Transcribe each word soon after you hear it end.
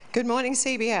Good morning,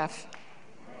 CBF.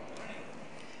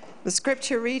 The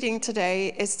scripture reading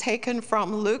today is taken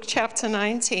from Luke chapter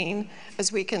 19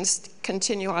 as we can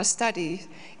continue our study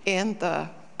in the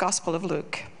Gospel of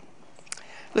Luke.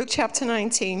 Luke chapter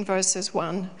 19, verses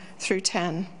 1 through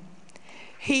 10.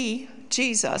 He,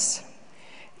 Jesus,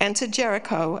 entered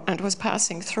Jericho and was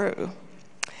passing through.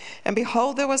 And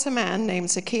behold, there was a man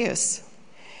named Zacchaeus.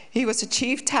 He was a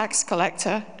chief tax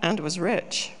collector and was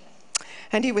rich.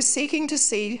 And he was seeking to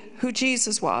see who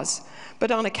Jesus was,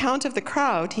 but on account of the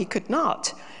crowd he could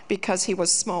not, because he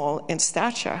was small in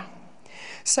stature.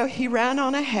 So he ran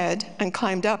on ahead and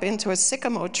climbed up into a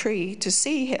sycamore tree to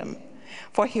see him,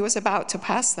 for he was about to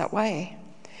pass that way.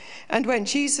 And when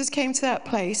Jesus came to that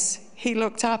place, he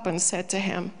looked up and said to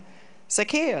him,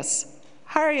 "Zacchaeus,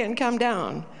 hurry and come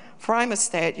down, for I must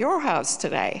stay at your house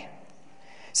today."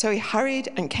 So he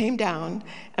hurried and came down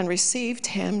and received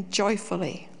him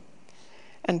joyfully.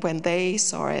 And when they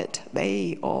saw it,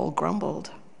 they all grumbled.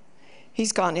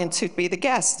 "He's gone in to be the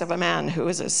guest of a man who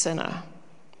is a sinner."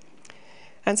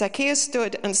 And Zacchaeus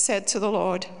stood and said to the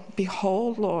Lord,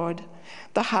 "Behold, Lord,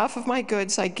 the half of my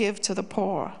goods I give to the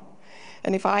poor.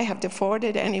 And if I have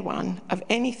defrauded anyone of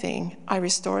anything, I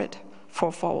restore it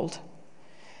fourfold."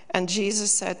 And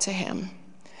Jesus said to him,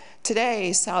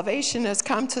 "Today salvation has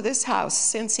come to this house,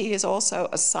 since he is also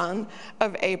a son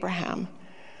of Abraham.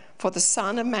 For the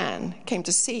Son of Man came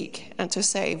to seek and to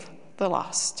save the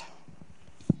lost."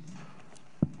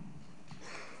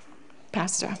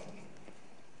 Pastor.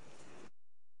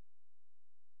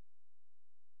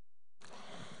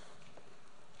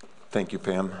 Thank you,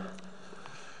 Pam.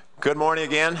 Good morning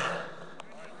again.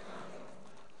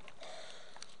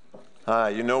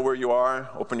 You know where you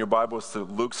are. Open your Bibles to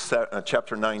Luke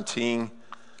chapter 19.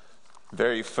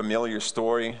 Very familiar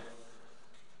story.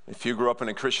 If you grew up in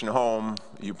a Christian home,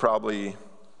 you probably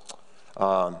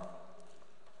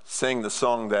sang the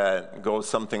song that goes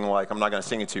something like, I'm not going to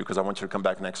sing it to you because I want you to come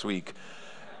back next week,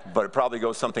 but it probably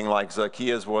goes something like,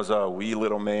 "Zacchaeus was a wee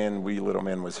little man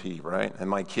was he," right? And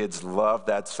my kids love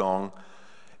that song.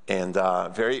 And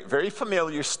very, very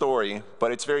familiar story,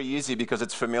 but it's very easy because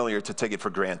it's familiar to take it for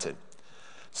granted.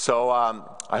 So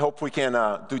I hope we can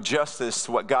do justice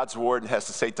to what God's Word has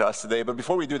to say to us today. But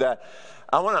before we do that,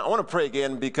 I want to pray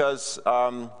again because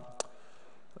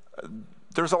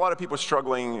there's a lot of people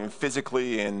struggling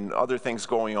physically and other things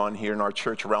going on here in our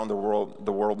church around the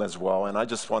world as well. And I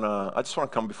just want to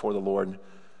come before the Lord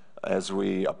as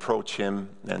we approach Him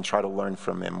and try to learn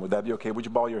from Him. Would that be okay? Would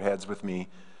you bow your heads with me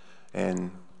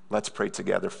and let's pray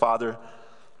together. Father,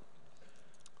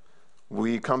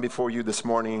 we come before you this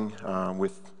morning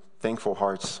with thankful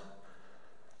hearts,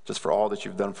 just for all that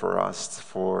you've done for us,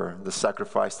 for the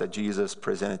sacrifice that Jesus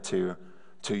presented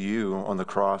to you on the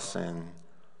cross and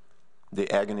the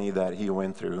agony that he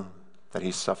went through, that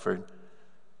he suffered,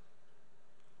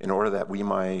 in order that we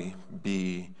might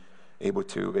be able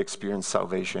to experience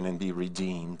salvation and be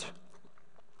redeemed.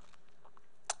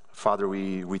 Father,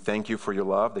 we thank you for your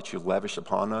love that you lavish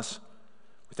upon us.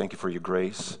 We thank you for your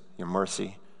grace, your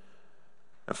mercy.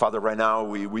 And Father, right now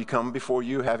we come before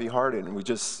you heavy-hearted, and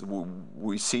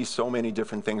we see so many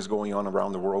different things going on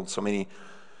around the world, so many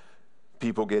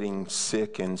people getting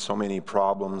sick and so many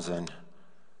problems. And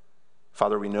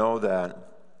Father, we know that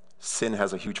sin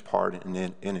has a huge part in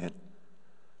it.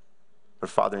 But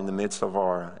Father, in the midst of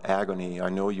our agony, I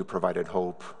know you provided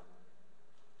hope.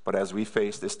 But as we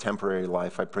face this temporary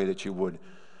life, I pray that you would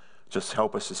just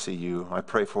help us to see you. I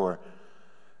pray for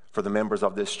the members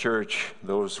of this church,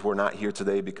 those who are not here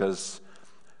today because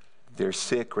they're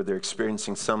sick or they're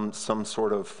experiencing some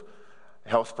sort of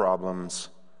health problems.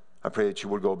 I pray that you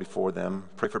would go before them.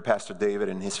 Pray for Pastor David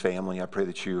and his family. I pray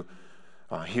that you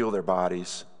heal their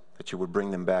bodies, that you would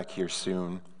bring them back here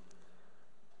soon.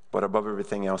 But above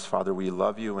everything else, Father, we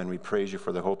love you and we praise you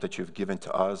for the hope that you've given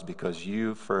to us because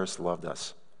you first loved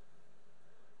us.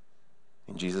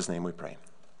 In Jesus' name we pray.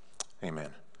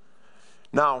 Amen.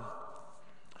 Now,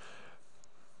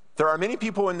 there are many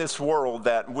people in this world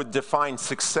that would define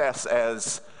success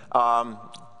as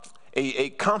a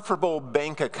comfortable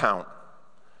bank account,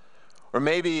 or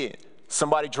maybe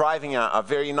somebody driving a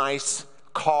very nice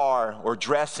car or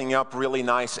dressing up really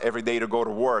nice every day to go to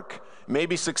work.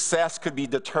 Maybe success could be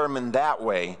determined that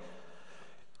way.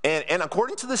 And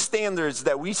according to the standards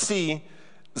that we see,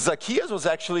 Zacchaeus was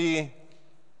actually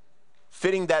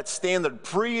fitting that standard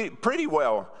pretty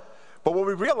well. But what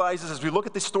we realize is, as we look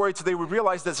at this story today, we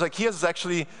realize that Zacchaeus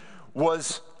actually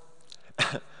was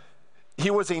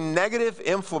he was a negative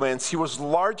influence.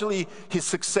 His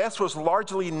success was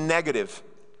largely negative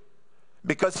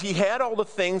because he had all the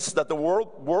things that the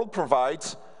world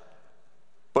provides,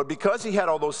 But because he had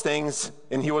all those things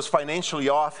and he was financially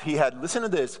off, listen to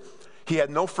this, he had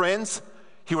no friends,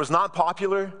 he was not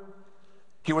popular,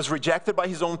 he was rejected by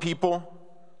his own people,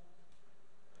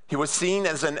 he was seen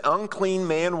as an unclean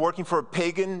man working for a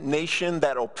pagan nation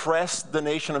that oppressed the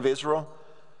nation of Israel,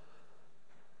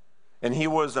 and he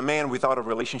was a man without a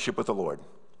relationship with the Lord.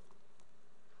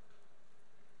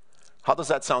 How does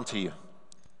that sound to you?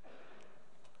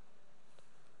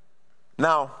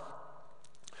 Now,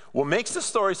 what makes the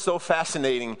story so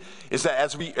fascinating is that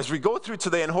as we go through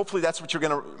today, and hopefully that's what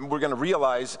we're gonna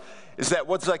realize, is that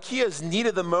what Zacchaeus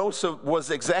needed the most was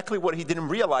exactly what he didn't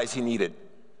realize he needed.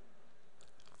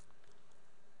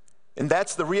 And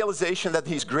that's the realization that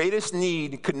his greatest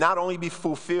need could not only be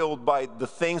fulfilled by the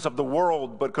things of the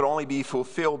world, but could only be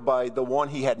fulfilled by the one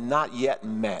he had not yet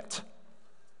met.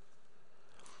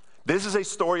 This is a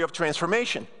story of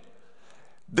transformation.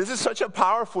 This is such a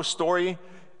powerful story,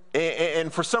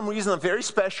 and for some reason a very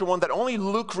special one that only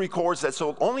Luke records that.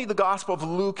 So only the Gospel of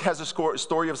Luke has a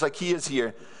story of Zacchaeus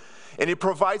here. And it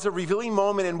provides a revealing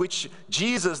moment in which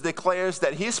Jesus declares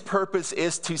that his purpose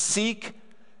is to seek,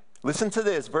 listen to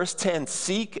this, verse 10,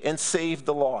 seek and save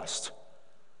the lost.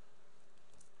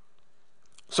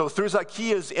 So through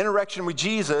Zacchaeus' interaction with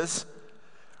Jesus,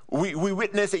 we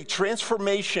witness a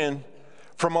transformation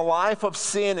from a life of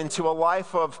sin into a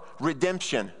life of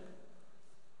redemption.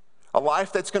 A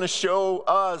life that's going to show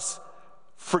us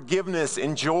forgiveness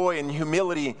and joy and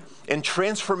humility and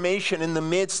transformation in the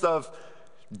midst of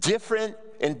different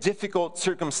and difficult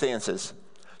circumstances.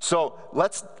 So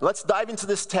let's dive into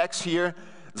this text here.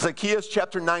 Zacchaeus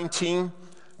chapter 19,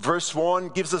 verse 1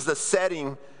 gives us the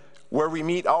setting where we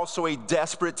meet also a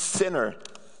desperate sinner.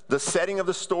 The setting of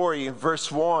the story,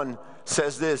 verse 1,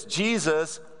 says this: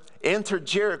 Jesus entered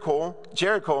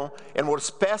Jericho and was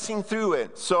passing through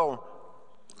it. So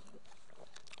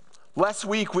last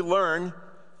week we learned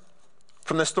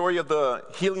from the story of the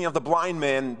healing of the blind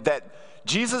man that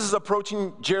Jesus is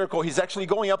approaching Jericho. He's actually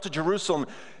going up to Jerusalem.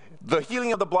 The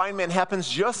healing of the blind man happens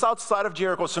just outside of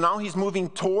Jericho. So now he's moving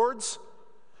towards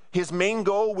his main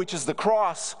goal, which is the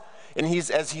cross. And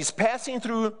as he's passing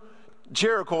through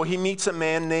Jericho, he meets a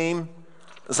man named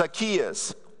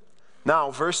Zacchaeus.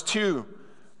 Now, verse 2,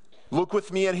 look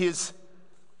with me at his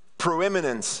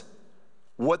preeminence,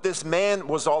 what this man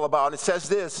was all about. It says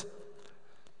this: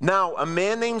 now, a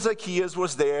man named Zacchaeus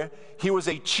was there. He was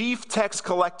a chief tax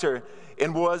collector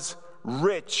and was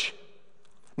rich.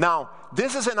 Now,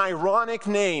 this is an ironic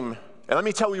name, and let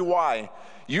me tell you why.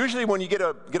 Usually when you get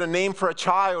a name for a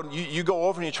child, you go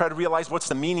over and you try to realize what's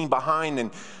the meaning behind,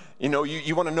 and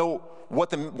you want to know what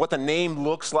the name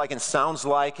looks like and sounds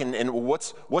like, and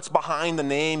what's behind the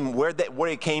name, where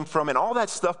it came from, and all that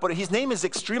stuff. But his name is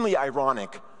extremely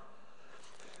ironic.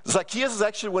 Zacchaeus is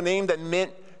actually a name that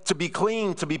meant to be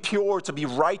clean, to be pure, to be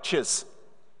righteous.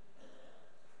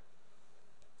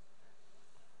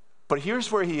 But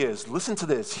here's where he is. Listen to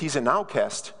this. He's an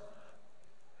outcast.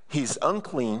 He's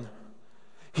unclean.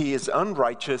 He is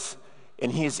unrighteous,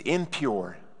 and he is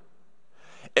impure.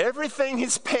 Everything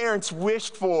his parents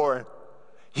wished for,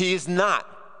 he is not.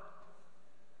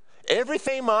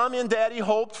 Everything mommy and daddy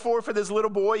hoped for this little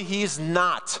boy, he's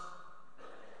not.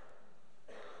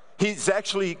 He's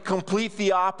actually complete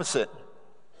the opposite.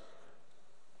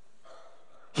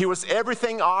 He was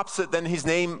everything opposite than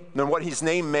what his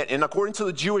name meant. And according to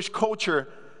the Jewish culture,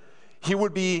 he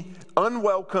would be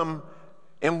unwelcome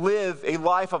and live a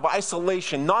life of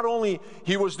isolation. Not only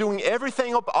he was doing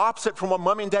everything opposite from what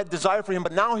mom and dad desired for him,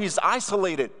 but now he's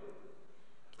isolated.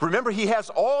 Remember, he has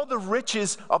all the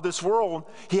riches of this world.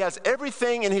 He has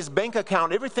everything in his bank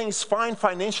account. Everything's fine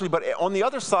financially, but on the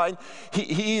other side,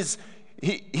 he's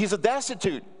a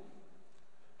destitute.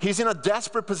 He's in a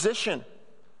desperate position.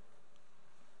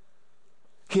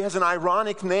 He has an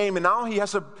ironic name, and now he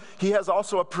has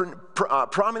also a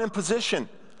prominent position.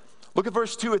 Look at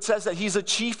verse 2. It says that he's a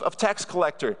chief of tax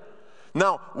collector.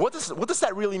 Now, what does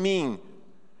that really mean?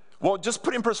 Well, just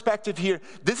put in perspective here,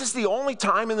 this is the only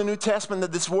time in the New Testament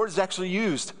that this word is actually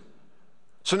used.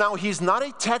 So now he's not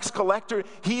a tax collector,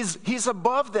 he's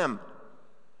above them.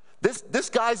 This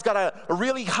guy's got a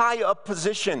really high up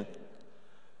position.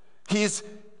 He is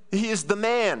the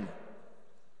man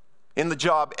in the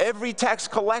job. Every tax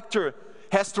collector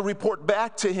has to report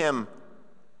back to him.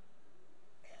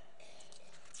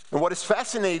 And what is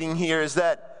fascinating here is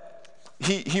that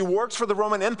he works for the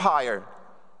Roman Empire.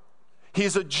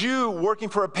 He's a Jew working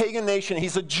for a pagan nation.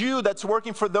 He's a Jew that's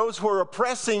working for those who are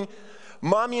oppressing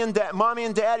mommy and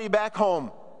daddy back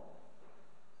home.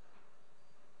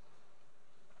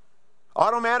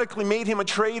 Automatically made him a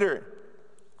traitor.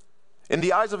 in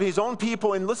the eyes of his own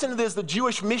people. And listen to this, the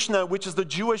Jewish Mishnah, which is the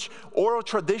Jewish oral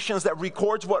traditions that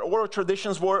records what oral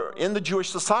traditions were in the Jewish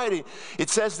society. It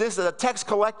says this, that a tax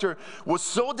collector was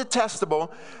so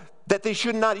detestable that they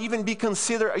should not even be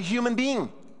considered a human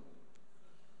being.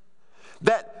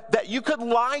 That you could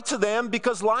lie to them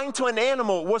because lying to an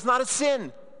animal was not a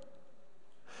sin.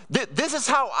 This is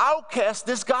how outcast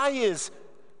this guy is.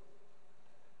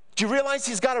 Do you realize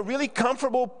he's got a really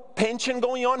comfortable pension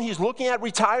going on? He's looking at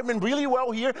retirement really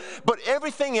well here, but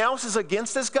everything else is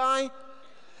against this guy.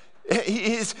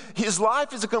 His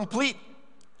life is a complete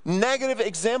negative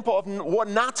example of what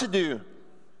not to do.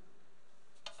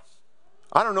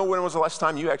 I don't know when was the last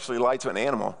time you actually lied to an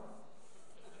animal.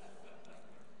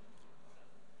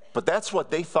 But that's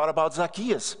what they thought about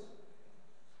Zacchaeus.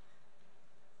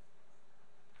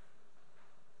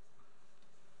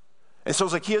 And so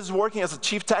Zacchaeus is working as a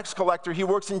chief tax collector. He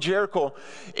works in Jericho.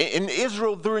 In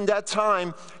Israel during that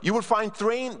time, you would find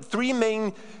three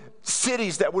main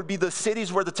cities that would be the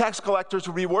cities where the tax collectors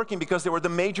would be working because they were the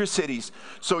major cities.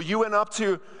 So you went up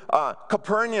to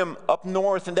Capernaum up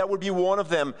north, and that would be one of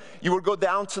them. You would go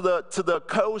down to the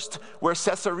coast where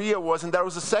Caesarea was, and that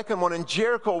was the second one. And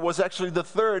Jericho was actually the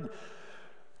third.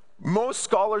 Most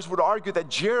scholars would argue that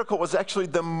Jericho was actually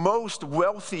the most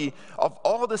wealthy of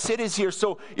all the cities here.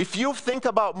 So if you think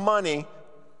about money,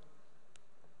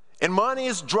 and money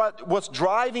is what's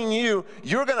driving you,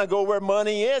 you're going to go where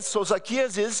money is. So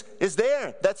Zacchaeus is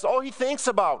there. That's all he thinks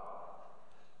about.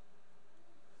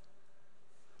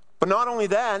 But not only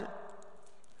that,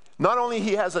 not only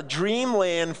he has a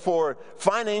dreamland for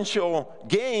financial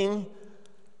gain,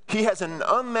 he has an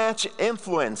unmatched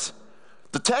influence.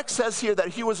 The text says here that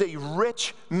he was a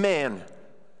rich man,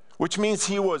 which means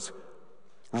he was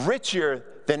richer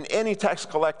than any tax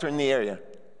collector in the area.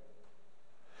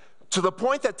 To the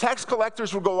point that tax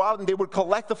collectors would go out and they would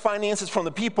collect the finances from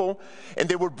the people, and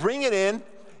they would bring it in,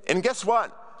 and guess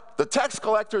what? The tax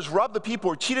collectors robbed the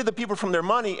people or cheated the people from their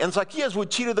money, and Zacchaeus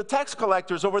would cheat the tax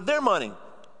collectors over their money.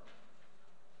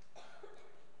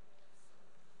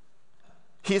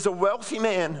 He's a wealthy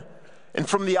man. And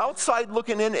from the outside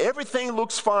looking in, everything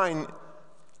looks fine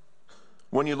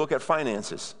when you look at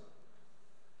finances.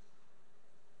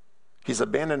 He's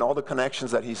abandoned all the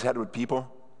connections that he's had with people.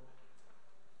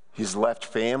 He's left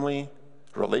family,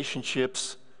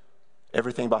 relationships,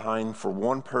 everything behind for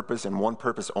one purpose and one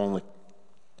purpose only.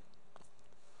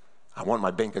 I want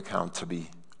my bank account to be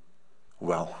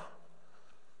well.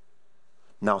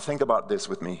 Now think about this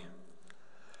with me.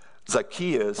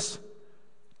 Zacchaeus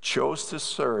chose to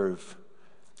serve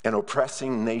an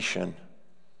oppressing nation,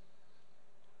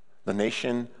 the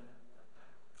nation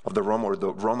of the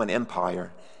Roman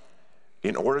Empire,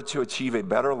 in order to achieve a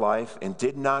better life, and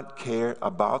did not care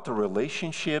about the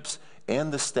relationships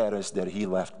and the status that he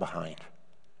left behind.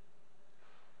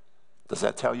 Does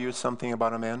that tell you something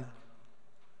about a man?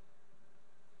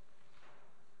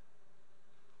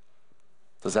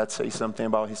 Does that say something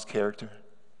about his character?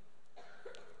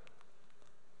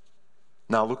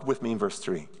 Now look with me in verse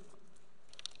 3.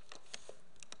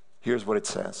 Here's what it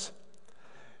says.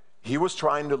 He was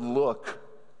trying to look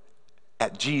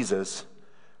at Jesus,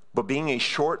 but being a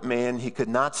short man, he could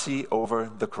not see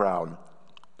over the crowd.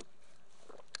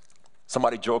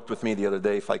 Somebody joked with me the other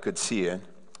day if I could see it.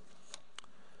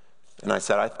 And I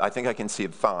said, I think I can see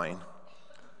it fine.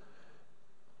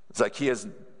 Zacchaeus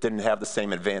didn't have the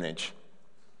same advantage.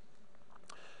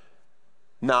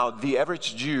 Now, the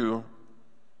average Jew,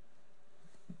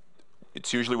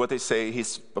 it's usually what they say,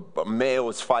 a male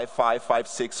is 5'5",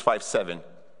 5'6", 5'7".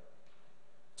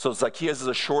 So Zacchaeus is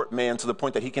a short man to the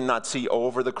point that he cannot see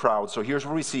over the crowd. So here's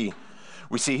what we see.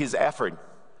 We see his effort.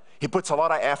 He puts a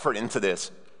lot of effort into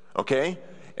this, okay?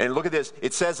 And look at this.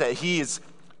 It says that he is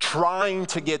trying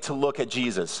to get to look at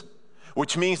Jesus,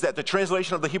 which means that the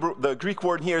translation of the Greek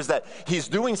word here is that he's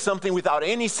doing something without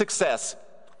any success.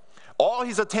 All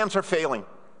his attempts are failing.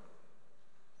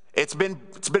 It's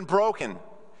been broken.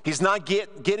 He's not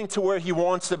getting to where he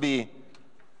wants to be.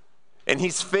 And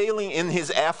he's failing in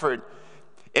his effort.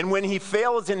 And when he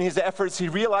fails in his efforts, he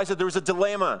realizes that there's a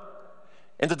dilemma.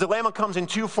 And the dilemma comes in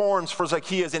two forms for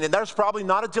Zacchaeus. And that's probably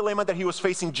not a dilemma that he was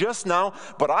facing just now,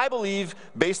 but I believe,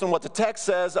 based on what the text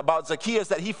says about Zacchaeus,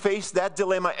 that he faced that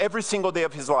dilemma every single day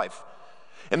of his life.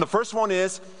 And the first one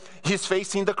is, he's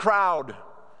facing the crowd.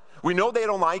 We know they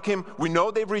don't like him. We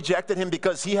know they've rejected him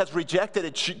because he has rejected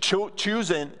and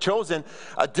chosen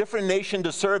a different nation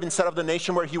to serve instead of the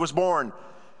nation where he was born.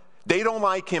 They don't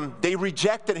like him. They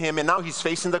rejected him, and now he's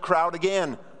facing the crowd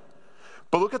again.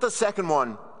 But look at the second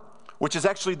one, which is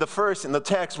actually the first in the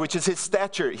text, which is his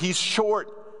stature. He's short.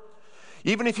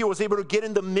 Even if he was able to get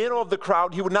in the middle of the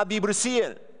crowd, he would not be able to see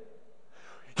it.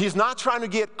 He's not trying to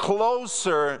get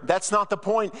closer. That's not the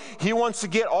point. He wants to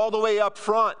get all the way up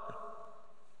front.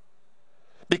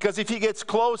 Because if he gets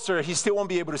closer, he still won't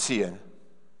be able to see it.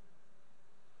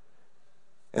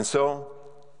 And so,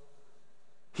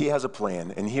 he has a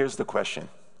plan. And here's the question.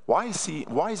 Why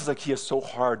is Zacchaeus so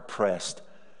hard-pressed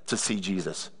to see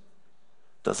Jesus?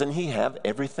 Doesn't he have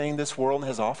everything this world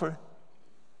has offered?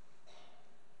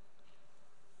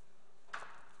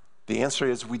 The answer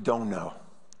is we don't know.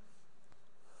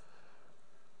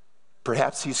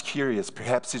 Perhaps he's curious.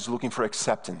 Perhaps he's looking for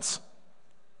acceptance.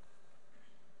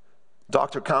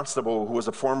 Dr. Constable, who was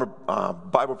a former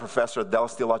Bible professor at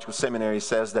Dallas Theological Seminary,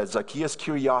 says that Zacchaeus'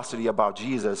 curiosity about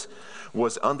Jesus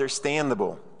was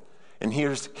understandable. And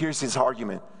here's his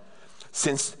argument.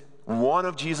 Since one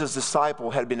of Jesus'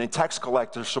 disciples had been a tax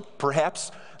collector, so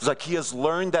perhaps Zacchaeus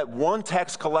learned that one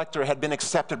tax collector had been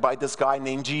accepted by this guy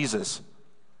named Jesus.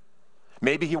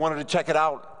 Maybe he wanted to check it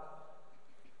out.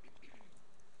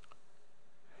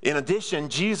 In addition,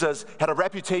 Jesus had a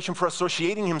reputation for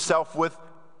associating himself with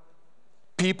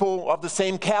people of the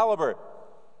same caliber.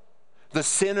 The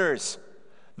sinners,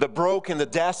 the broken, the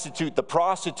destitute, the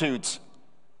prostitutes,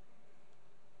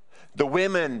 the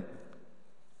women.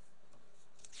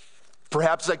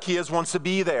 Perhaps Zacchaeus wants to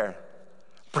be there.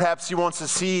 Perhaps he wants to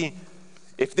see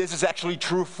if this is actually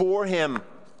true for him.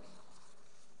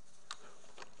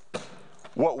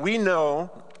 What we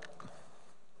know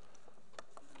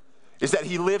is that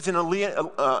he lives an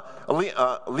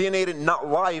alienated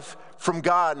life from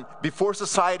God. Before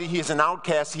society, he is an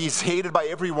outcast. He's hated by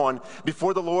everyone.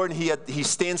 Before the Lord, he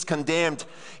stands condemned.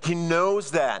 He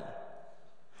knows that.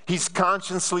 He's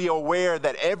consciously aware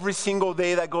that every single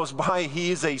day that goes by,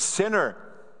 he is a sinner.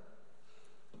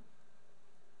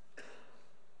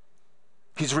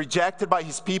 He's rejected by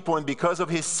his people, and because of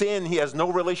his sin, he has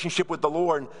no relationship with the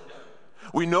Lord.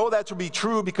 We know that to be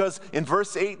true because in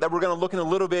verse 8 that we're going to look in a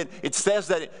little bit, it says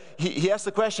that he asks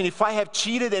the question, if I have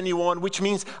cheated anyone, which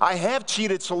means I have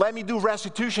cheated, so let me do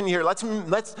restitution here.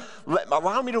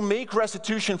 Allow me to make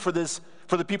restitution for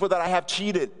the people that I have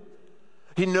cheated.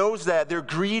 He knows that. They're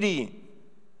greedy.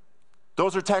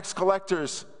 Those are tax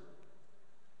collectors.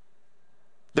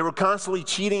 They were constantly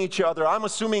cheating each other. I'm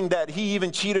assuming that he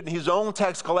even cheated his own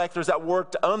tax collectors that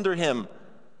worked under him.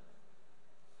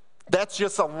 That's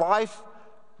just a life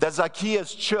that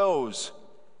Zacchaeus chose.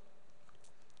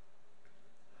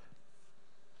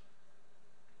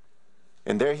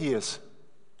 And there he is,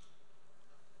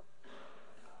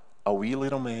 a wee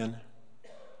little man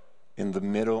in the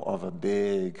middle of a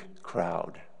big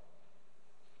crowd.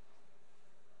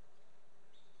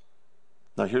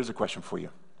 Now here's a question for you.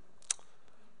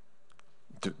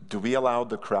 Do we allow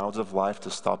the crowds of life to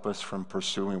stop us from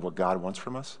pursuing what God wants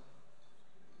from us?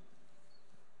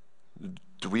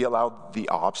 Do we allow the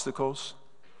obstacles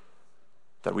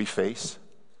that we face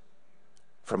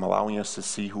from allowing us to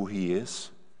see who he is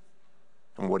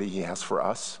and what he has for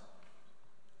us?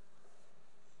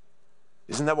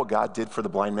 Isn't that what God did for the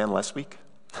blind man last week?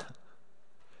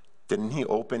 Didn't he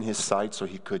open his sight so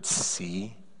he could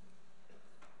see?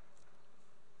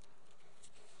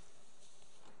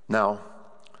 Now,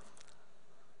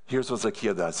 here's what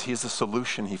Zacchaeus does. Here's the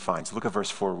solution he finds. Look at verse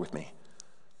 4 with me.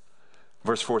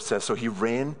 Verse 4 says, so he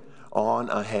ran on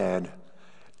ahead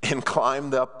and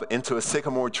climbed up into a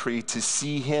sycamore tree to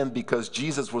see him because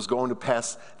Jesus was going to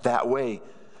pass that way.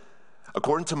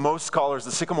 According to most scholars,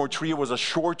 the sycamore tree was a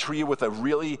short tree with a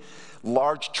really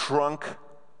large trunk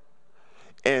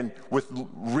and with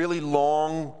really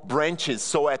long branches.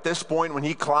 So at this point, when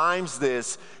he climbs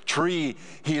this tree,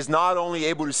 he is not only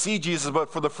able to see Jesus,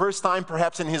 but for the first time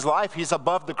perhaps in his life, he's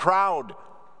above the crowd.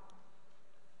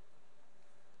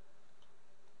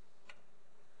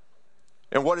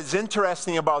 And what is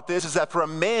interesting about this is that for a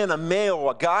man, a male,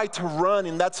 a guy to run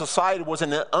in that society was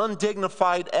an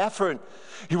undignified effort.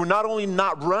 He would not only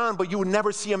not run, but you would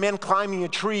never see a man climbing a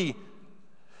tree.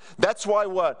 That's why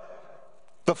what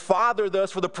the father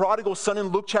does for the prodigal son in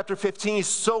Luke chapter 15 is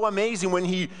so amazing. When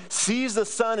he sees the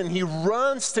son and he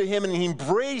runs to him and he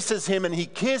embraces him and he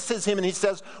kisses him and he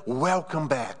says, welcome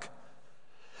back.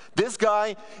 This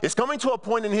guy is coming to a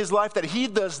point in his life that he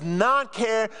does not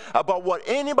care about what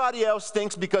anybody else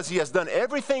thinks because he has done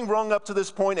everything wrong up to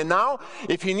this point. And now,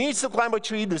 if he needs to climb a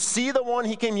tree to see the one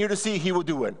he came here to see, he will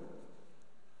do it.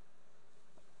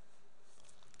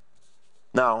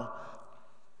 Now,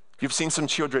 you've seen some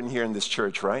children here in this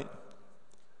church, right?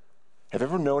 Have you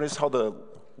ever noticed how the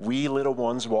wee little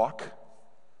ones walk?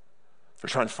 They're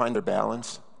trying to find their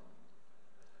balance.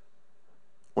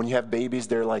 When you have babies,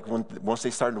 they're like, once they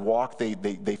start to walk, they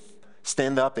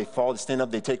stand up, they fall, they stand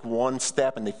up, they take one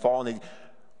step and they fall. Did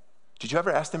you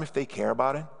ever ask them if they care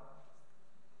about it?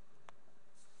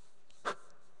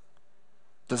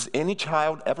 Does any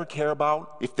child ever care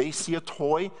about if they see a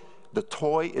toy? The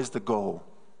toy is the goal.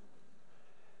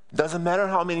 Doesn't matter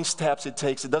how many steps it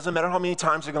takes. It doesn't matter how many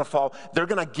times they're going to fall. They're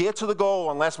going to get to the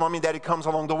goal unless mommy and daddy comes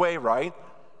along the way, right?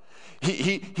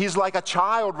 He's like a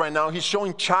child right now. He's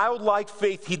showing childlike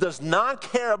faith. He does not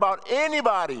care about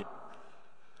anybody.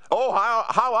 Oh,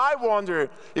 how I wonder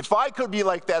if I could be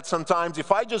like that sometimes,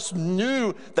 if I just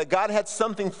knew that God had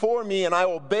something for me and I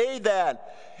obeyed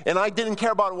that and I didn't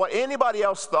care about what anybody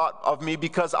else thought of me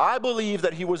because I believed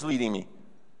that he was leading me.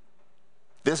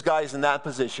 This guy is in that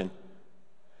position.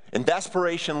 And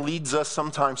desperation leads us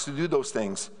sometimes to do those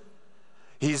things.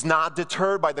 He's not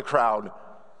deterred by the crowd.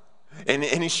 And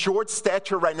his short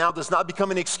stature right now does not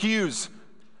become an excuse.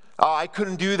 Oh, I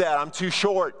couldn't do that. I'm too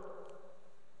short.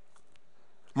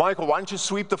 Michael, why don't you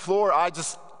sweep the floor? I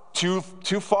just too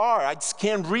far. I just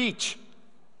can't reach.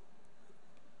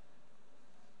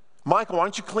 Michael, why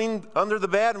don't you clean under the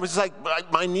bed? And it was like,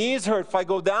 my knees hurt if I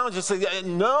go down. Just like,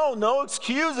 no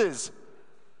excuses.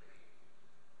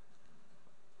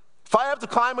 If I have to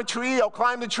climb a tree, I'll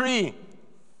climb the tree.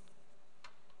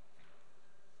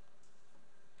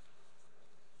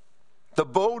 The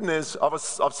boldness of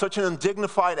such an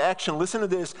undignified action, listen to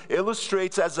this,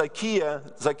 illustrates as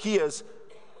Zacchaeus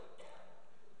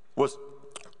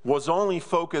was only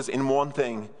focused in one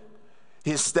thing.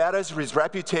 His status, his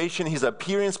reputation, his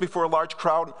appearance before a large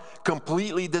crowd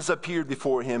completely disappeared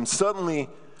before him. Suddenly,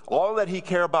 all that he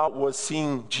cared about was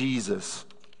seeing Jesus.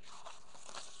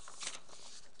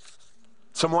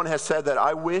 Someone has said that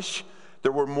I wish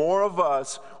there were more of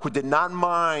us who did not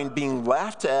mind being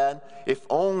laughed at if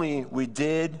only we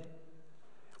did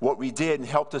what we did and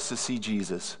helped us to see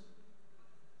Jesus.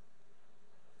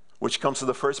 Which comes to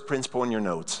the first principle in your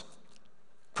notes.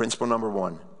 Principle number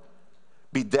 1.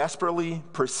 Be desperately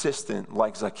persistent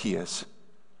like Zacchaeus.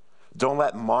 Don't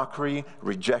let mockery,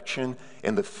 rejection,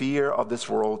 and the fear of this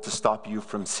world to stop you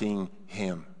from seeing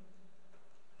him.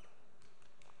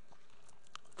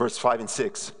 Verse 5 and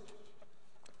 6.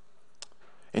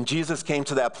 And Jesus came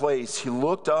to that place. He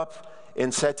looked up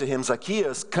and said to him,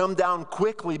 Zacchaeus, come down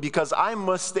quickly because I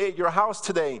must stay at your house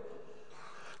today.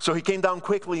 So he came down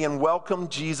quickly and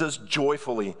welcomed Jesus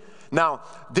joyfully. Now,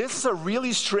 this is a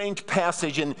really strange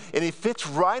passage, and it fits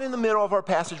right in the middle of our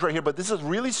passage right here, but this is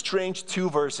really strange 2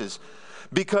 verses.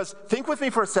 Because, think with me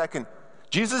for a second.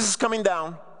 Jesus is coming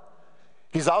down.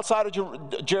 He's outside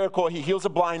of Jericho. He heals a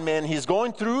blind man. He's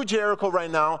going through Jericho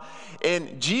right now.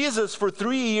 And Jesus, for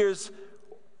 3 years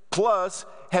plus,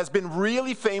 has been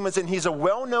really famous, and he's a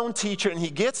well-known teacher, and he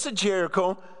gets to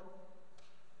Jericho.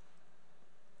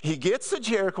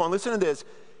 And listen to this.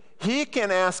 He can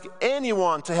ask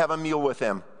anyone to have a meal with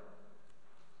him.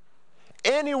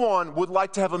 Anyone would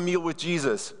like to have a meal with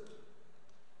Jesus.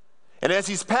 And as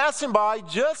he's passing by,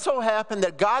 just so happened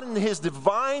that God in his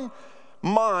divine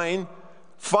mind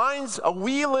finds a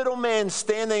wee little man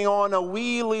standing on a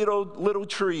wee little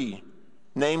tree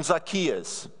named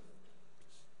Zacchaeus.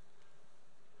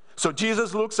 So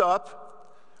Jesus looks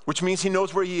up, which means he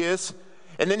knows where he is,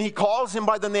 and then he calls him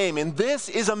by the name. And this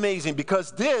is amazing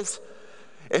because this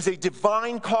is a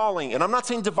divine calling. And I'm not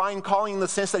saying divine calling in the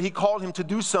sense that he called him to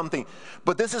do something,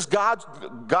 but this is God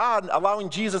allowing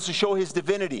Jesus to show his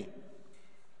divinity.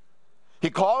 He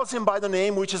calls him by the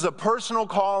name, which is a personal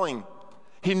calling.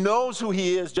 He knows who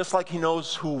he is just like he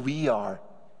knows who we are.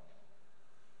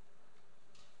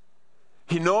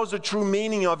 He knows the true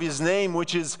meaning of his name,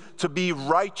 which is to be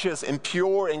righteous and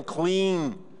pure and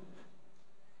clean.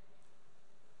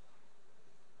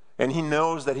 And he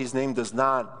knows that his name does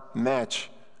not match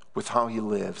with how he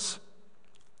lives.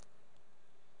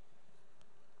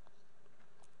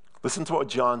 Listen to what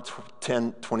John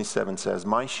 10:27 says.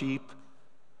 My sheep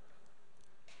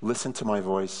listen to my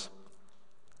voice.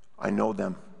 I know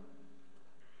them,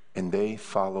 and they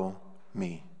follow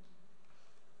me.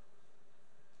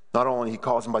 Not only he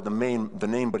calls him by the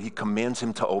name, but he commands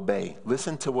him to obey.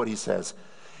 Listen to what he says.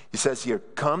 He says here,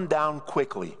 come down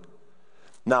quickly.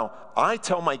 Now, I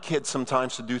tell my kids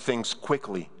sometimes to do things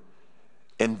quickly,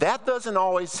 and that doesn't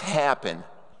always happen.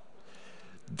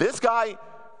 This guy,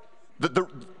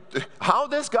 how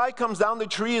this guy comes down the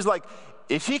tree is like,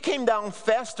 if he came down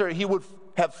faster, he would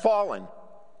have fallen.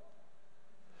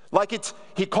 Like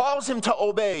he calls him to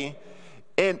obey,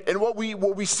 and what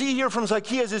we see here from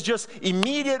Zacchaeus is just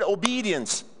immediate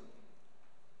obedience.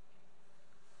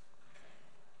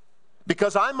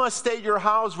 Because I must stay at your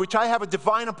house, which I have a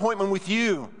divine appointment with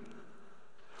you.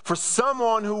 For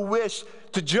someone who wished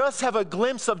to just have a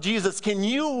glimpse of Jesus, can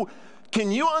you Can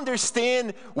you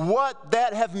understand what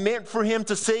that have meant for him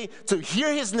to say, to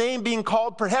hear his name being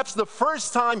called perhaps the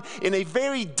first time in a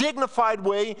very dignified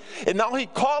way, and now he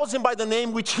calls him by the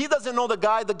name, which he doesn't know the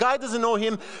guy doesn't know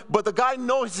him, but the guy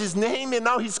knows his name, and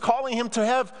now he's calling him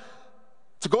to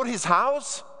go to his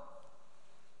house?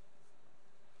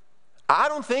 I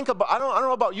don't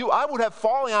know about you, I would have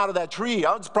fallen out of that tree.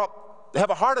 I would just probably have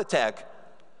a heart attack.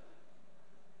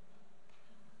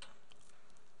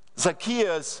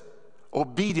 Zacchaeus'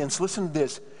 obedience, listen to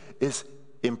this, is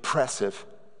impressive.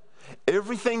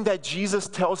 Everything that Jesus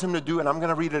tells him to do, and I'm going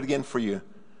to read it again for you.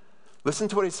 Listen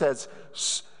to what he says.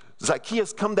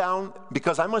 Zacchaeus, come down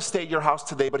because I must stay at your house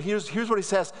today. But here's what he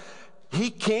says. He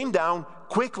came down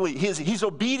quickly. His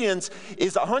obedience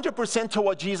is 100% to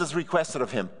what Jesus requested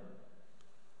of him.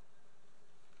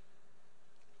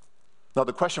 Now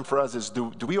the question for us is,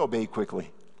 do we obey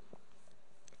quickly?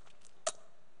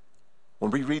 When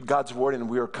we read God's word and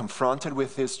we are confronted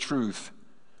with his truth,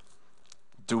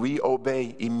 do we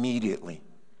obey immediately?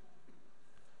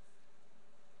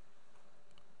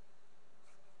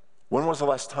 When was the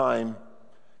last time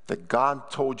that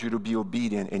God told you to be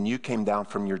obedient and you came down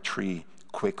from your tree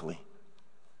quickly?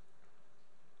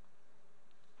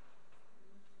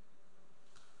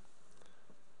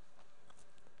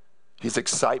 His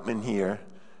excitement here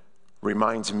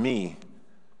reminds me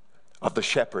of the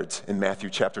shepherds in Matthew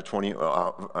chapter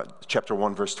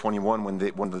 1, verse 21,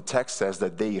 when the text says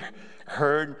that they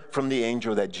heard from the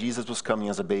angel that Jesus was coming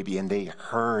as a baby, and they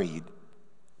hurried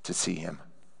to see him.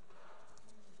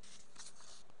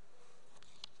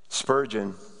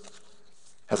 Spurgeon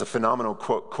has a phenomenal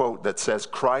quote that says,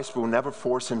 Christ will never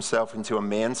force himself into a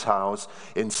man's house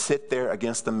and sit there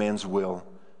against the man's will.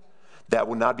 That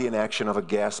will not be an action of a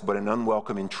guest, but an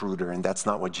unwelcome intruder, and that's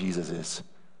not what Jesus is.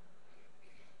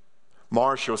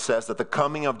 Marshall says that the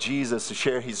coming of Jesus to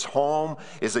share his home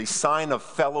is a sign of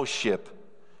fellowship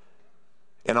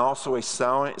and also a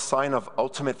sign of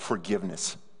ultimate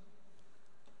forgiveness.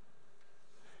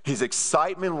 His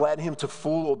excitement led him to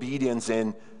full obedience,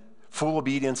 and full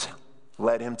obedience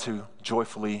led him to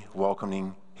joyfully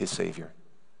welcoming his Savior.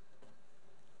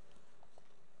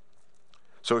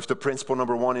 So if the principle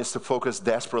number one is to focus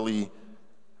desperately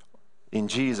in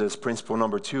Jesus, principle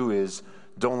number two is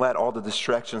don't let all the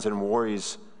distractions and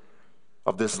worries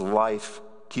of this life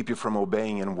keep you from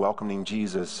obeying and welcoming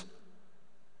Jesus,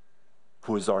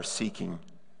 who is our seeking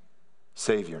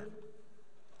Savior.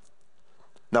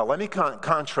 Now let me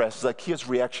contrast Zacchaeus'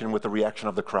 reaction with the reaction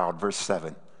of the crowd. Verse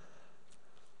 7.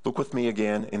 Look with me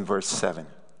again in verse 7.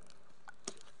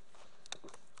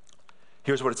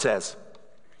 Here's what it says.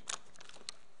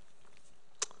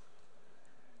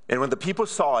 And when the people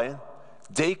saw it,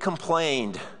 they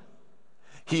complained,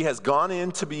 he has gone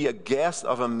in to be a guest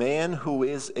of a man who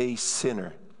is a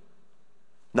sinner.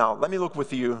 Now, let me look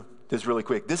with you this really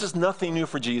quick. This is nothing new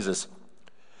for Jesus.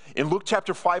 In Luke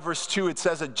chapter 5, verse 2, it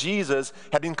says that Jesus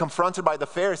had been confronted by the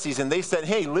Pharisees, and they said,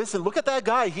 hey, listen, look at that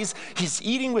guy. He's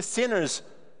eating with sinners.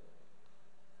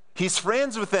 He's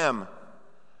friends with them.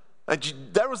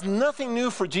 There was nothing new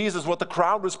for Jesus, what the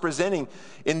crowd was presenting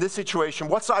in this situation.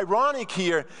 What's ironic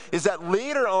here is that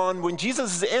later on, when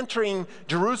Jesus is entering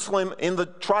Jerusalem in the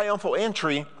triumphal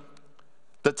entry,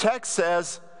 the text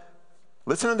says,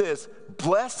 listen to this,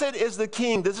 blessed is the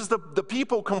King. This is the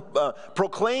people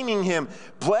proclaiming him.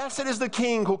 Blessed is the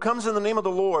King who comes in the name of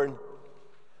the Lord.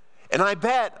 And I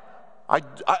bet,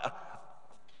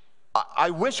 I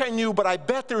wish I knew, but I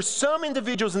bet there's some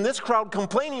individuals in this crowd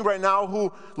complaining right now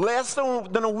who less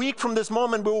than a week from this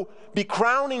moment will be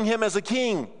crowning him as a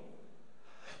king.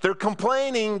 They're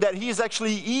complaining that he's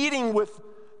actually eating with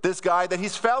this guy, that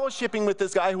he's fellowshipping with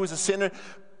this guy who is a sinner,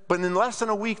 but in less than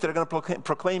a week they're going to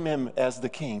proclaim him as the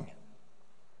king.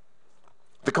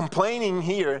 The complaining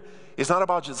here is not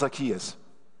about Zacchaeus.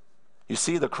 You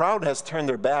see, the crowd has turned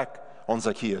their back on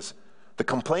Zacchaeus. The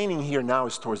complaining here now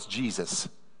is towards Jesus.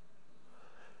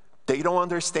 They don't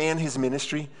understand his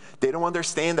ministry. They don't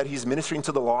understand that he's ministering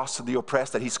to the lost, to the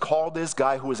oppressed, that he's called this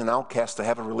guy who is an outcast to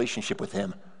have a relationship with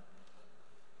him.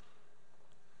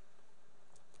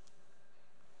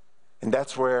 And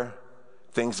that's where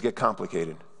things get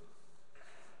complicated.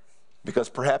 Because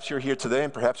perhaps you're here today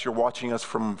and perhaps you're watching us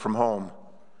from home.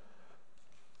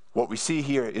 What we see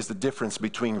here is the difference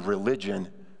between religion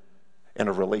and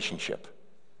a relationship.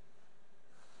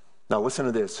 Now listen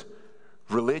to this.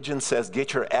 Religion says,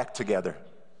 get your act together.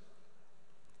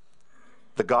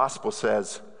 The gospel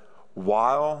says,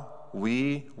 while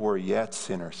we were yet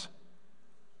sinners,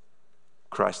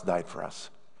 Christ died for us.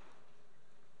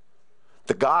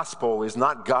 The gospel is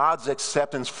not God's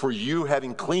acceptance for you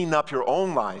having cleaned up your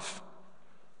own life.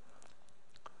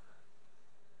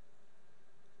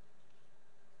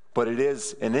 but it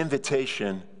is an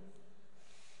invitation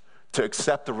to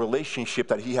accept the relationship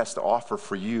that he has to offer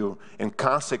for you and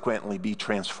consequently be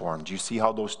transformed. Do you see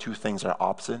how those two things are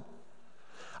opposite?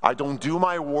 I don't do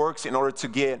my works in order to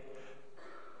get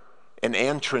an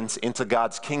entrance into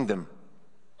God's kingdom.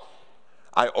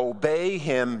 I obey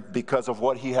him because of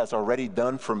what he has already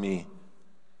done for me.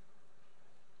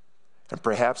 And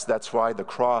perhaps that's why the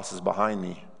cross is behind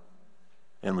me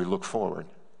and we look forward.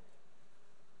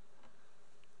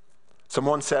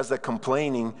 Someone says that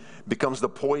complaining becomes the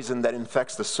poison that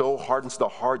infects the soul, hardens the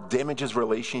heart, damages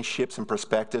relationships and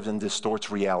perspectives, and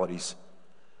distorts realities.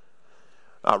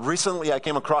 Recently, I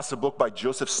came across a book by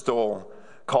Joseph Stoll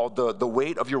called The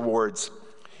Weight of Your Words.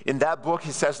 In that book,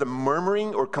 he says that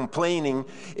murmuring or complaining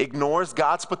ignores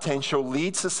God's potential,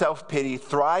 leads to self-pity,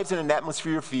 thrives in an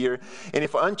atmosphere of fear, and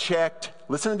if unchecked,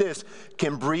 listen to this,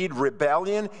 can breed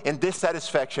rebellion and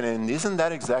dissatisfaction. And isn't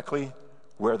that exactly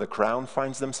where the crown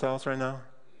finds themselves right now?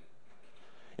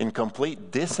 In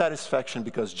complete dissatisfaction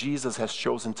because Jesus has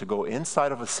chosen to go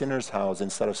inside of a sinner's house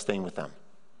instead of staying with them.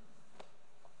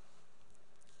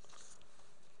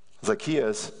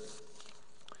 Zacchaeus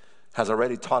has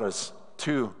already taught us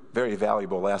two very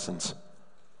valuable lessons: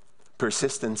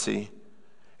 persistency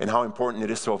and how important it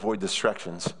is to avoid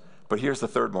distractions. But here's the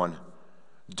third one: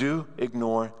 do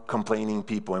ignore complaining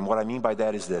people. And what I mean by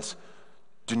that is this: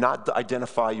 do not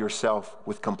identify yourself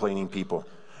with complaining people.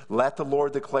 Let the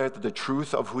Lord declare the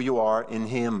truth of who you are in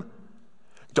him.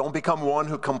 Don't become one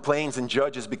who complains and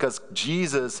judges, because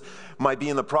Jesus might be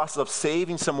in the process of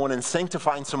saving someone and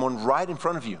sanctifying someone right in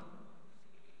front of you.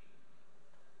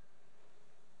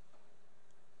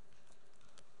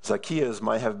 Zacchaeus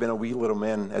might have been a wee little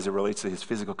man as it relates to his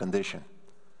physical condition,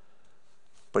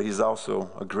 but he's also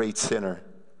a great sinner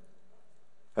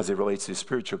as it relates to his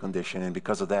spiritual condition, and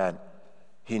because of that,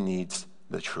 he needs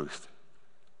the truth.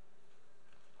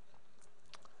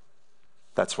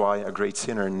 That's why a great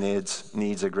sinner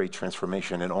needs a great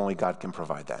transformation, and only God can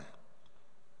provide that.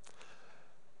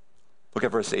 Look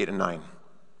at verse 8 and 9.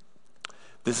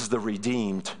 This is the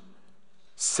redeemed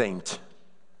saint.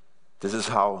 This is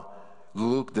how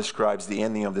Luke describes the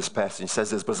ending of this passage. He says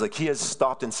this: but Zacchaeus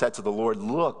stopped and said to the Lord,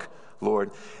 "Look,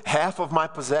 Lord, half of my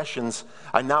possessions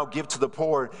I now give to the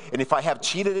poor, and if I have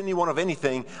cheated anyone of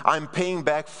anything, I'm paying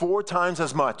back 4 times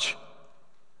as much."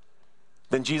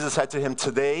 Then Jesus said to him,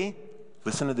 "Today,"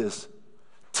 listen to this,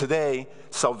 "today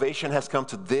salvation has come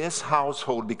to this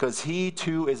household, because he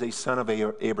too is a son of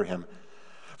Abraham.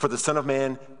 For the Son of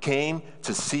Man came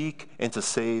to seek and to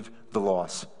save the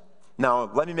lost." Now,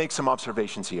 let me make some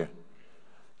observations here.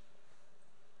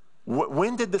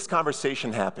 When did this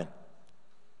conversation happen?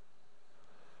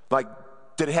 Like,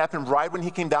 did it happen right when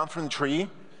he came down from the tree?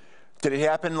 Did it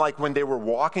happen like when they were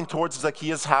walking towards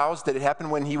Zacchaeus' house? Did it happen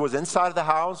when he was inside of the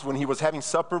house, when he was having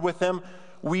supper with them?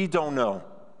 We don't know.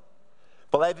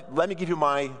 But let me give you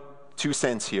my 2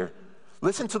 cents here.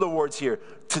 Listen to the words here.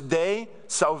 Today,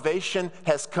 salvation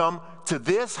has come to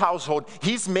this household.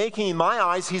 He's making, in my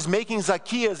eyes, he's making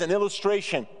Zacchaeus an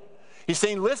illustration. He's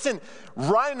saying, listen,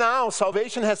 right now,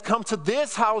 salvation has come to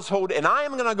this household, and I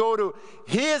am going to go to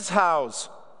his house,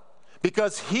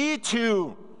 because he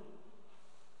too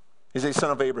is a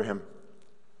son of Abraham.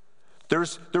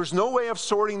 There's no way of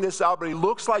sorting this out, but it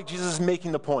looks like Jesus is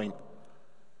making the point.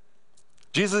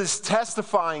 Jesus is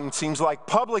testifying, seems like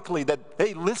publicly, that,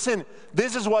 hey, listen,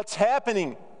 this is what's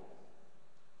happening.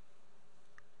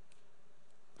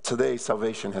 Today,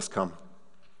 salvation has come.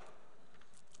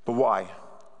 But why?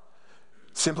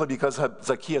 Simply because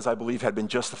Zacchaeus, I believe, had been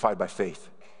justified by faith.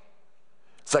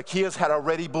 Zacchaeus had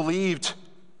already believed.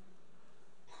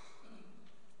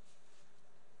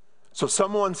 So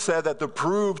someone said that to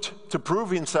prove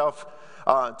himself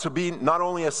to be not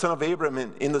only a son of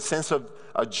Abraham in the sense of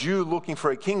a Jew looking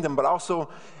for a kingdom, but also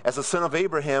as a son of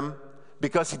Abraham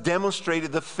because he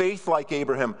demonstrated the faith like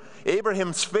Abraham.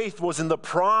 Abraham's faith was in the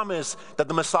promise that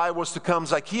the Messiah was to come.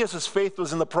 Zacchaeus' faith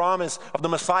was in the promise of the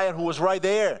Messiah who was right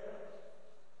there.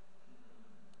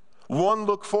 One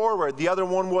looked forward, the other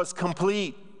one was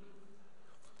complete.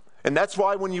 And that's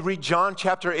why when you read John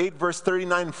chapter 8, verse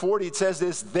 39 and 40, it says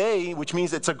this: they, which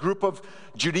means it's a group of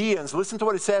Judeans, listen to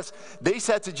what it says. They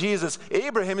said to Jesus,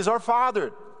 "Abraham is our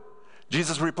father."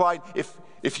 Jesus replied,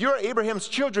 if you're Abraham's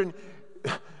children,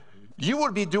 you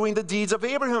would be doing the deeds of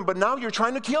Abraham, but now you're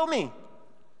trying to kill me.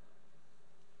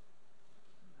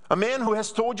 A man who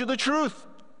has told you the truth.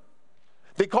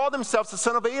 They call themselves the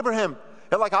son of Abraham.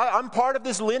 They're like, I'm part of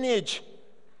this lineage.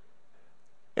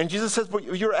 And Jesus says, but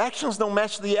your actions don't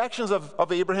match the actions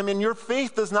of Abraham, and your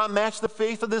faith does not match the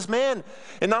faith of this man.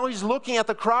 And now he's looking at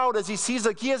the crowd as he sees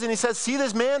Zacchaeus, and he says, see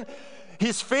this man?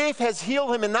 His faith has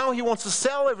healed him, and now he wants to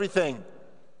sell everything.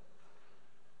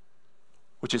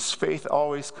 Which is, faith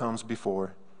always comes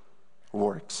before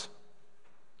works.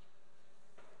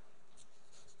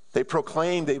 They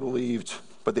proclaimed they believed,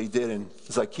 but they didn't.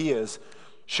 Zacchaeus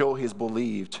showed he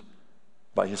believed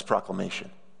by his proclamation.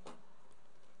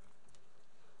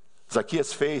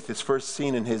 Zacchaeus' faith is first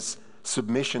seen in his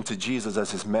submission to Jesus as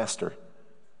his master.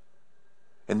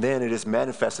 And then it is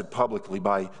manifested publicly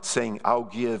by saying, I'll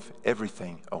give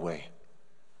everything away.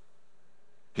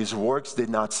 His works did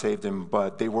not save him,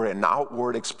 but they were an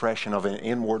outward expression of an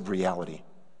inward reality.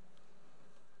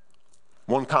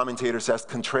 One commentator says,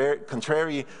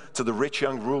 contrary to the rich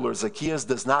young ruler, Zacchaeus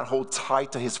does not hold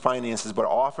tight to his finances, but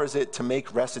offers it to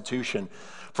make restitution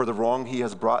for the wrong he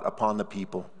has brought upon the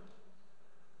people.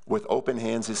 With open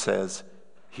hands, he says,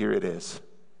 here it is.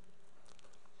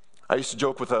 I used to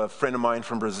joke with a friend of mine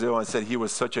from Brazil. I said he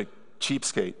was such a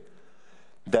cheapskate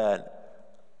that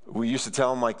we used to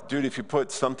tell him, like, dude, if you put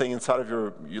something inside of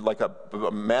your like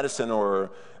a medicine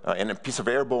or and a piece of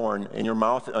airborne in your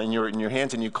mouth, in your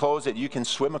hands, and you close it, you can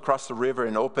swim across the river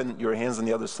and open your hands on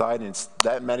the other side, and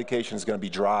that medication is going to be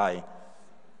dry.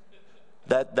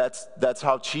 That's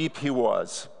how cheap he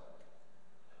was.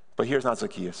 But here's not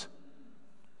Zacchaeus.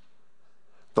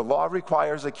 The law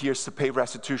requires Zacchaeus to pay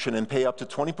restitution and pay up to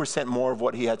 20% more of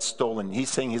what he had stolen. He's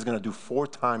saying he's going to do 4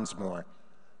 times more.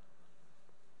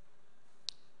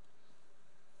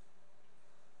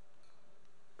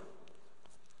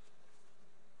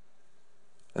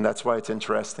 And that's why it's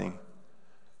interesting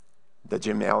that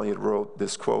Jim Elliot wrote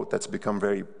this quote that's become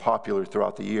very popular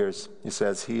throughout the years. He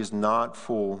says, he is not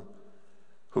fool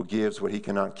who gives what he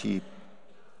cannot keep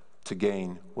to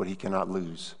gain what he cannot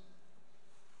lose.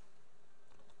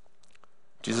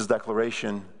 Jesus'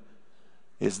 declaration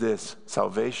is this: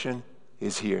 salvation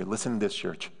is here. Listen to this,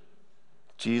 church.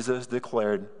 Jesus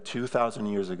declared 2,000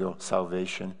 years ago,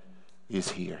 salvation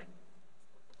is here.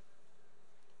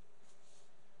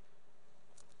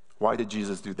 Why did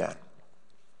Jesus do that?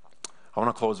 I want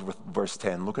to close with verse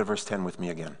 10. Look at verse 10 with me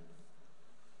again.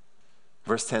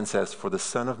 Verse 10 says, for the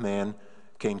Son of Man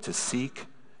came to seek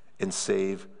and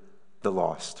save the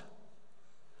lost.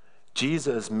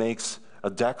 Jesus makes a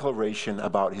declaration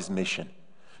about his mission.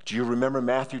 Do you remember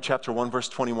Matthew chapter 1, verse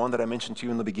 21 that I mentioned to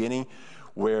you in the beginning,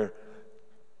 where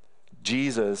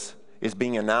Jesus is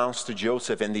being announced to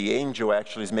Joseph, and the angel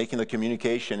actually is making the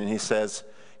communication, and he says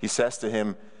to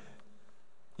him,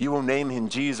 you will name him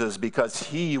Jesus because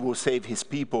he will save his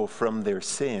people from their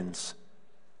sins.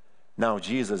 Now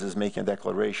Jesus is making a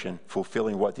declaration,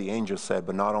 fulfilling what the angel said,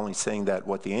 but not only saying that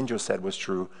what the angel said was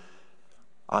true,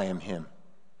 I am him.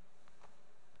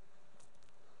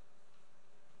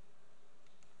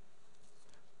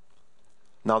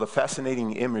 Now the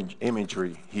fascinating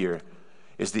imagery here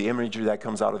is the imagery that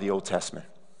comes out of the Old Testament.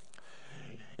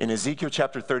 In Ezekiel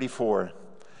chapter 34,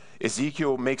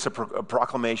 Ezekiel makes a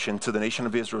proclamation to the nation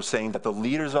of Israel saying that the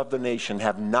leaders of the nation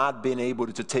have not been able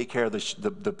to take care of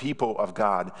the people of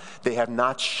God. They have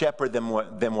not shepherded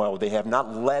them well. They have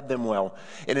not led them well.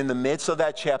 And in the midst of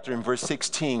that chapter, in verse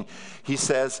 16, he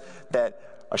says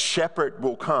that a shepherd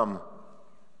will come,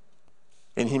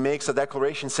 and he makes a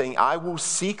declaration saying, I will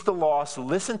seek the lost.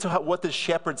 Listen to what the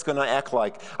shepherd's going to act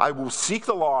like. I will seek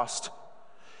the lost,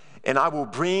 and I will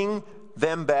bring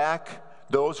them back,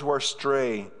 those who are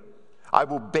stray. I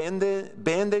will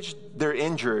bandage the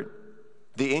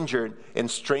injured, and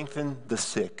strengthen the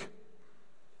sick.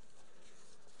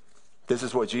 This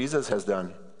is what Jesus has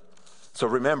done. So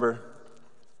remember,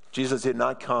 Jesus did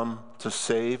not come to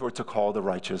save or to call the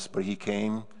righteous, but he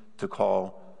came to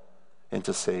call and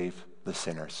to save the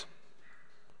sinners.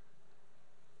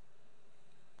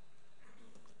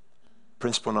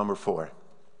 Principle number 4.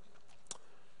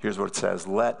 Here's what it says: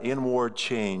 let inward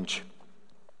change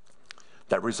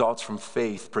that results from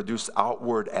faith produce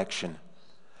outward action.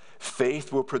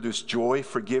 Faith will produce joy,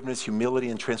 forgiveness, humility,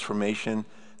 and transformation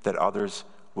that others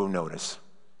will notice.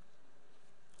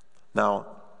 Now,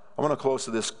 I want to close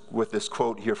with this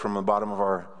quote here from the bottom of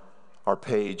our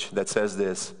page that says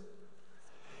this: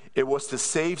 it was to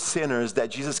save sinners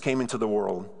that Jesus came into the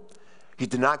world. He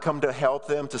did not come to help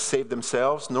them to save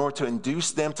themselves, nor to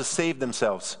induce them to save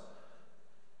themselves,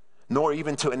 nor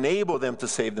even to enable them to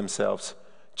save themselves.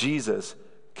 Jesus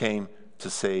came to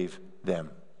save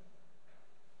them.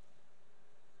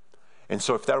 And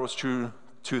so if that was true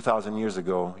 2,000 years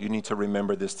ago, you need to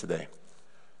remember this today.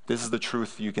 This is the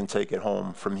truth you can take it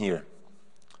home from here.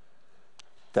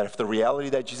 That if the reality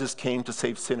that Jesus came to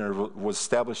save sinners was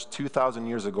established 2,000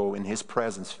 years ago in his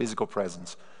presence, physical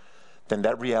presence, then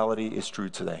that reality is true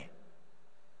today.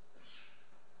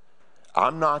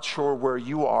 I'm not sure where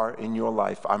you are in your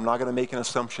life. I'm not going to make an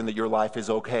assumption that your life is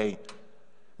okay.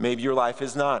 Maybe your life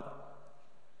is not.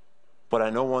 But I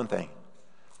know one thing.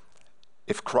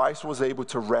 If Christ was able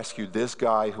to rescue this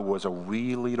guy who was a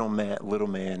wee little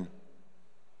man,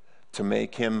 to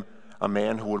make him a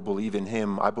man who would believe in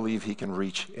him, I believe he can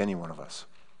reach any one of us.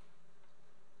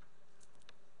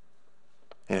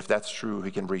 And if that's true,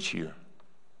 he can reach you.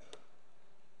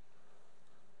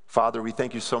 Father, we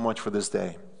thank you so much for this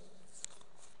day.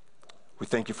 We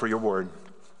thank you for your word.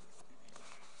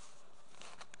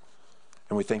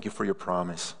 And we thank you for your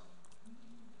promise.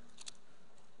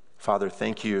 Father,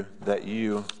 thank you that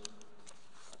you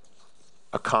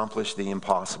accomplished the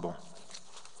impossible.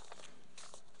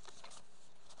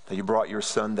 That you brought your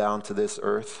Son down to this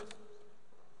earth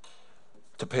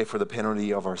to pay for the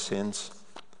penalty of our sins,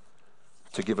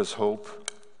 to give us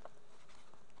hope,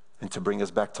 and to bring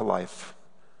us back to life.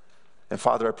 And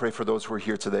Father, I pray for those who are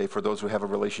here today, for those who have a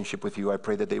relationship with you, I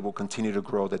pray that they will continue to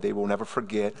grow, that they will never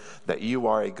forget that you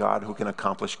are a God who can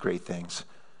accomplish great things.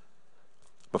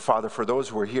 But Father, for those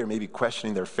who are here, maybe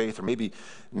questioning their faith, or maybe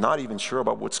not even sure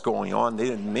about what's going on,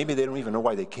 maybe they don't even know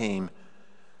why they came.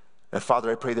 And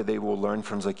Father, I pray that they will learn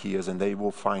from Zacchaeus and they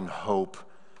will find hope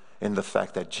in the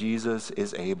fact that Jesus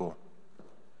is able,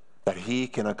 that he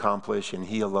can accomplish and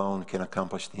he alone can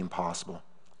accomplish the impossible.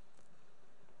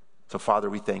 So Father,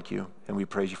 we thank you and we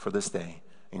praise you for this day.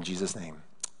 In Jesus' name,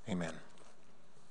 amen.